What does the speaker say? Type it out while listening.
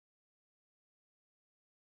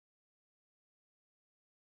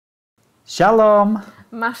Shalom.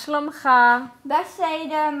 מה שלומך?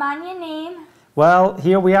 בסדר, מה העניינים? Well,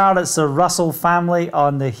 here we are. It's the Russell family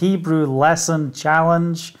on the Hebrew Lesson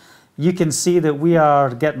Challenge. You can see that we are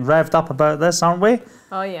getting revved up about this, aren't we?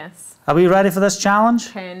 Oh, yes. Are we ready for this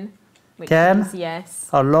challenge? Ken. Which Ken? means yes.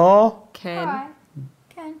 Hello? Ken. Alright.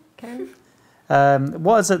 Ken. Ken.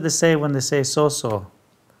 What is it they say when they say so-so?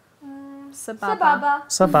 Sababa.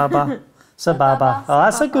 Sababa. Sababa. Oh,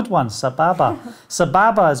 that's a good one. Sababa.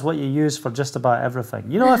 Sababa is what you use for just about everything.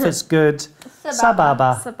 You know, if it's good, sababa.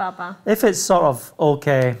 Sababa. If it's sort of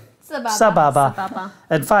okay, sababa. Sababa.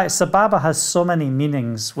 In fact, sababa has so many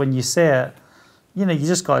meanings when you say it. You know, you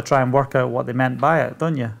just got to try and work out what they meant by it,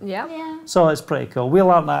 don't you? Yeah. Yeah. So it's pretty cool. We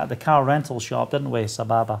learned that at the car rental shop, didn't we?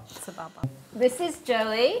 Sababa. Sababa. This is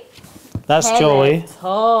Joey. That's Joey.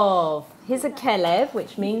 Tov. He's a Kelev,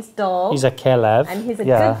 which means dog. He's a Kelev. And he's a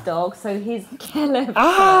good dog, so he's Kelev.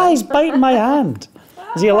 Ah, he's biting my hand.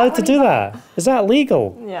 Is he allowed to do that? Is that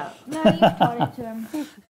legal? Yeah. No, you taught it to him.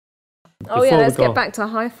 Oh, yeah, Before we let's go. get back to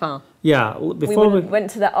Haifa. Yeah, We before we... went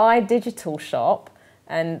to the iDigital shop,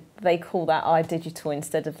 and they call that iDigital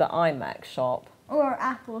instead of the iMac shop. Or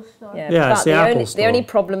Apple Store. Yeah, but it's the Apple only, store. The only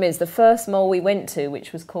problem is the first mall we went to,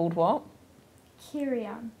 which was called what?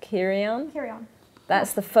 Kirion. Kirion? Kirion.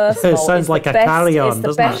 That's the first It mall. sounds It's like the a best, carry-on, it's the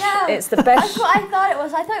doesn't it? best, No, It's the That's best. what I thought it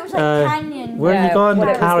was. I thought it was like Canyon. where are you going? Well,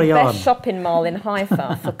 it was Carry the on. best shopping mall in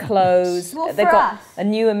Haifa for clothes. Well, They've for got us. a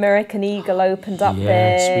new American Eagle opened up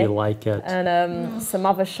Yes, there. we like it. And some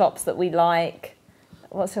other shops that we like.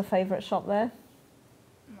 What's your favourite shop there?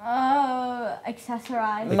 Oh,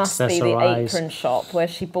 accessorized. Must be the Accessorise. apron shop where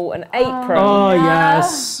she bought an apron. Oh, No.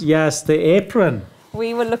 yes, the apron.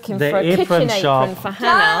 We were looking The for a apron kitchen shop. apron for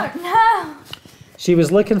Hannah. No. She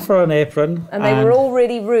was looking for an apron. And they were all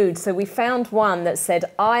really rude, so we found one that said,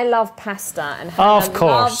 I love pasta, and Hannah Of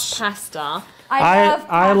course. loves pasta.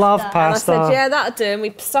 I love And pasta. I said, yeah, that'll do, and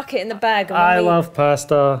we stuck it in the bag. And when I we, love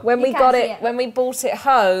pasta. When we You got can't see it, it. when we brought it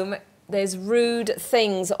home, there's rude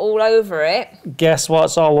things all over it. Guess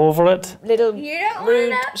what's all over it? Little You don't rude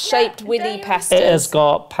wanna- shaped no, willy don't. pastas. It has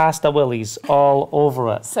got pasta willies all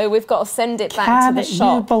over it. So we've got to send it back Can to the you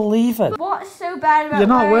shop. believe it? What's so bad about You're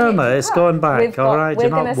not wearing it? it. It's going back, all right? We're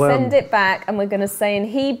You're going not to wearing send it back, and we're going to say in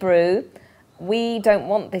Hebrew, we don't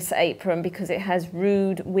want this apron because it has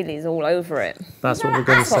rude willies all over it. That's what we're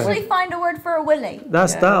going to Actually say. find a word for a willy.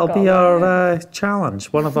 That'll we've be got our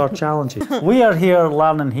challenge, one of our challenges. We are here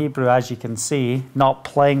learning Hebrew, as you can see, not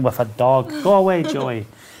playing with a dog. Go away, Joey.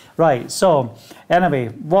 Right, so anyway,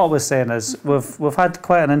 what I was saying is we've had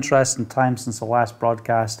quite an interesting time since the last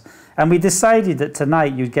broadcast, and we decided that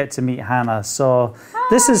tonight you'd get to meet Hannah. So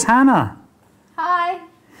this is Hannah. Hi.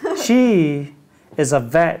 She is a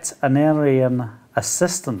veterinarian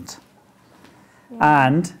assistant.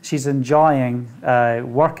 And she's enjoying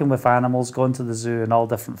working with animals, going to the zoo and all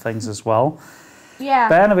different things as well. Yeah.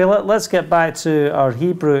 But anyway, let's get back to our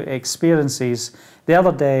Hebrew experiences. The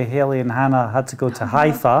other day, Haley and Hannah had to go to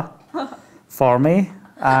Haifa for me.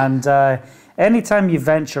 And anytime you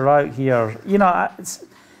venture out here, you know,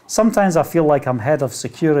 sometimes I feel like I'm head of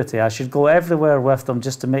security. I should go everywhere with them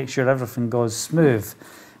just to make sure everything goes smooth.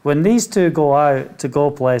 When these two go out to go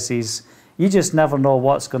places, you just never know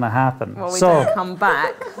what's going to happen. Well, we so, don't come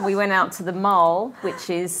back. We went out to the mall, which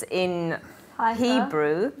is in Haifa.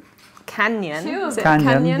 Hebrew, Canyon. Two of Is it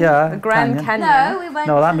Canyon, Canyon? yeah, The Grand Canyon. Canyon. No, we went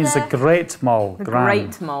no, that to means the Great Mall. The Grand.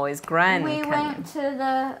 Great Mall is Grand We Canyon. went to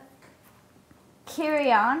the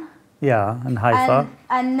Kirion. Yeah, in Haifa.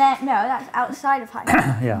 And then, no, that's outside of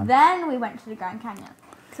Haifa. Yeah. Then we went to the Grand Canyon.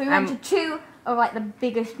 So we went to two of like the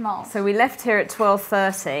biggest malls. So we left here at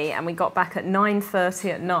 12:30 and we got back at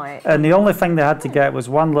 9:30 at night. And the only thing they had to get was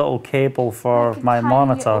one little cable for Like a my tiny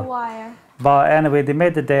monitor. little wire. But anyway, they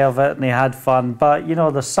made the day of it and they had fun. But you know,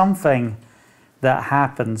 there's something that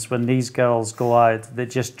happens when these girls go out that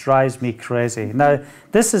just drives me crazy. Now,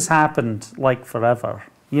 this has happened like forever,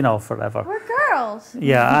 you know, forever. We're girls.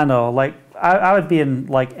 Yeah, I know. Like, I would be in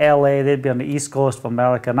like LA, they'd be on the East Coast of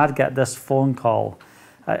America, and I'd get this phone call.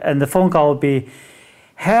 And the phone call would be,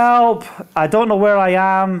 help, I don't know where I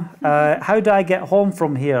am. How do I get home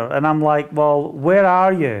from here? And I'm like, well, where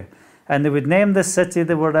are you? And they would name the city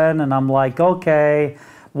they were in, and I'm like, okay,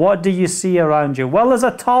 what do you see around you? Well, there's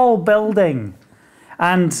a tall building.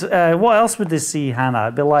 And what else would they see, Hannah?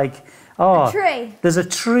 I'd be like, oh, A tree. there's a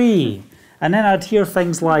tree. And then I'd hear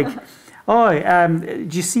things like, oh, do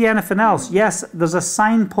you see anything else? Yes, there's a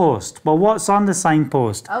signpost. Well, what's on the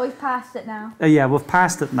signpost? Oh, we've passed it now. Yeah, we've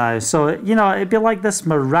passed it now. So, you know, it'd be like this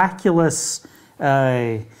miraculous,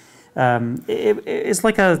 it's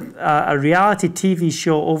like a reality TV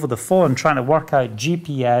show over the phone trying to work out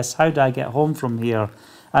GPS. How do I get home from here?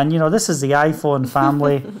 And, you know, this is the iPhone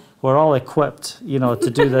family. We're all equipped, you know, to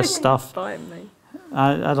do this stuff. Bite me.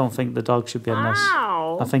 I don't think the dog should be in this.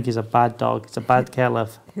 Ow. I think he's a bad dog. It's a bad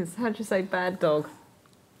Kelev. How'd you say bad dog?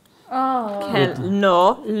 Oh.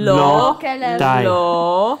 No. Law. Kelev. Die.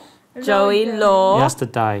 Law. Joey He Law. has to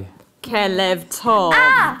die. Kelev Tom.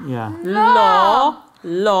 Yeah.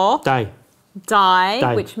 Law. Die.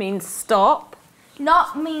 Die, which means stop.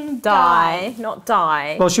 Not mean Die, not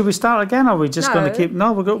die. Well, should we start again? Or are we just going to No. keep...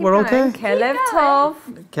 No, we're okay. Kelev Tov.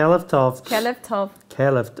 Kelev Tov. Kelev Tov.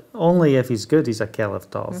 Kelev. Only if he's good, he's a Kelev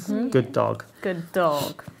Tov. Good dog. Good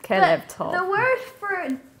dog. Kelev But the Tov. word for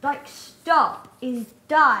like stop is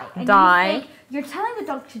die. And Die. You think you're telling the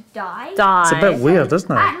dog to die. Die. It's a bit weird,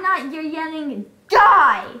 isn't it? At night you're yelling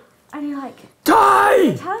die, and you're like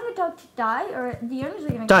Die! telling the dog to die, or the owners are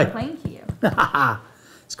going to Die. complain to you.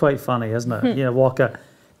 It's quite funny, isn't it? You know, Walker.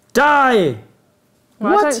 Die!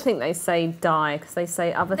 Well, What? I don't think they say die because they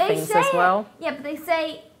say other They things say as well. Yeah, but they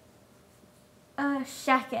say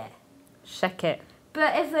check it. Check it.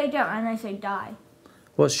 But if they don't, and they say die.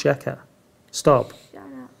 What's sheka? Stop. Shut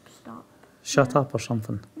up, stop. Shut up or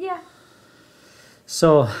something. Yeah.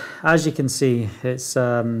 So, as you can see, it's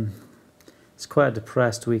quite a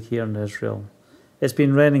depressed week here in Israel. It's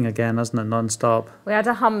been raining again, hasn't it, non-stop? We had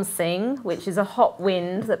a humsing, which is a hot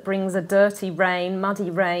wind that brings a dirty rain,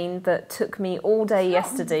 muddy rain that took me all day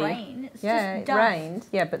yesterday. Rain. It's Yeah, just it dust. rained.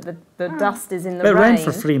 Yeah, but the dust is in the It rain. rained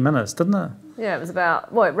for 3 minutes, didn't it? Yeah, it was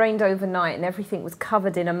about, well, it rained overnight and everything was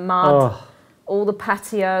covered in a mud. Oh, All the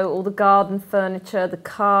patio, all the garden furniture, the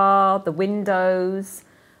car, the windows.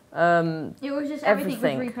 It was just everything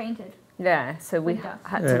Everything. was repainted. Yeah, so we With dust.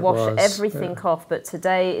 had to It wash was, everything off. But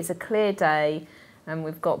today is a clear day and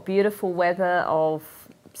we've got beautiful weather of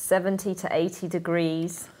 70 to 80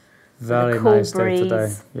 degrees. very cool nice day today.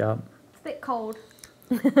 breeze. Yeah. It's a bit cold.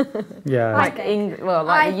 Yeah. Like- Like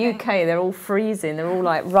the I UK, they're all freezing. They're all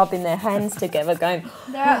like rubbing their hands together, going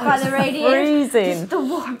They're out by the radiator. freezing. Just the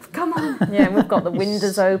warmth, come on. Yeah, and we've got the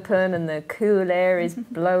windows open and the cool air is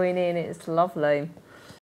blowing in. It's lovely.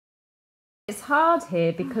 It's hard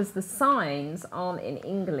here because the signs aren't in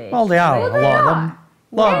English. Well, they are, a lot of them.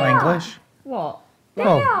 A lot of English. What? They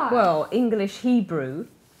Oh. are. Well, English Hebrew.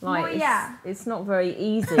 Like Well, yeah. it's not very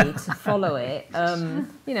easy to follow it.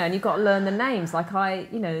 You know, and you've got to learn the names. Like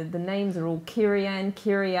the names are all Kirian,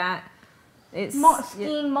 Kiryat. It's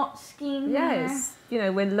Motskin. Yes, you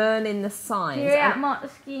know, we're learning the signs. Kiryat And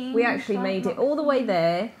Motskin. we actually made it all the way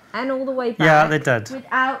there and all the way back. Yeah, they did.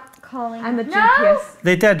 Without calling. And the no! GPS.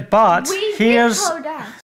 They did, but We here's... did slow down.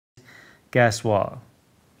 Guess what?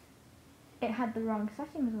 It had the wrong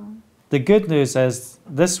settings on. The good news is,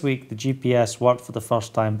 this week the GPS worked for the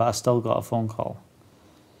first time, but I still got a phone call.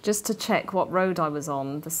 Just to check what road I was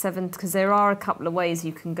on, the 7th, because there are a couple of ways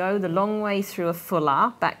you can go. The long way through a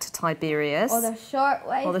Fuller back to Tiberias, Or the short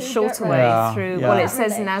way. or the through shorter dirt way roads. Yeah, through. yeah. Well, it Not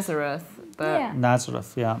says really. Nazareth, but Yeah.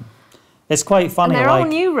 Nazareth, yeah. It's quite and funny, they're all like...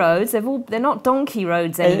 new roads. They're not donkey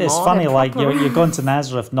roads anymore. It's funny, They're like, proper you're going to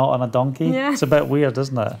Nazareth not on a donkey. Yeah. It's a bit weird,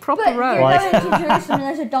 isn't it? proper But road. you're Like- going to Jerusalem and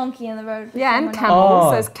there's a donkey in the road. Yeah, and Someone camels.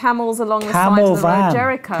 Oh. There's camels along the Camel sides of the road. van.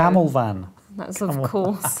 Jericho. Camel van. That's of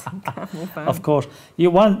course. Camel van. Of course.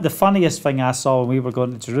 The funniest thing I saw when we were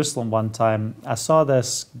going to Jerusalem one time, I saw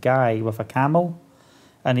this guy with a camel,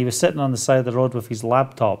 and he was sitting on the side of the road with his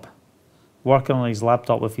laptop, working on his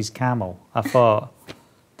laptop with his camel. I thought,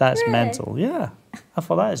 that's Really? mental. Yeah. I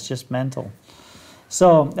thought that is just mental.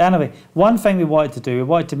 So anyway, one thing we wanted to do, we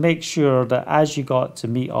wanted to make sure that as you got to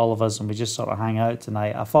meet all of us and we just sort of hang out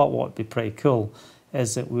tonight, I thought what would be pretty cool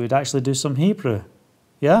is that we would actually do some Hebrew.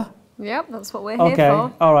 Yeah? Yep, that's what we're here Okay,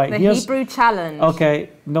 for. all right. The Here's, Hebrew challenge. okay,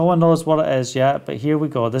 no one knows what it is yet, but here we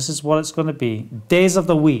go. This is what it's going to be. Days of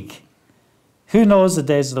the week. Who knows the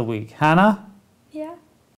days of the week? Hannah?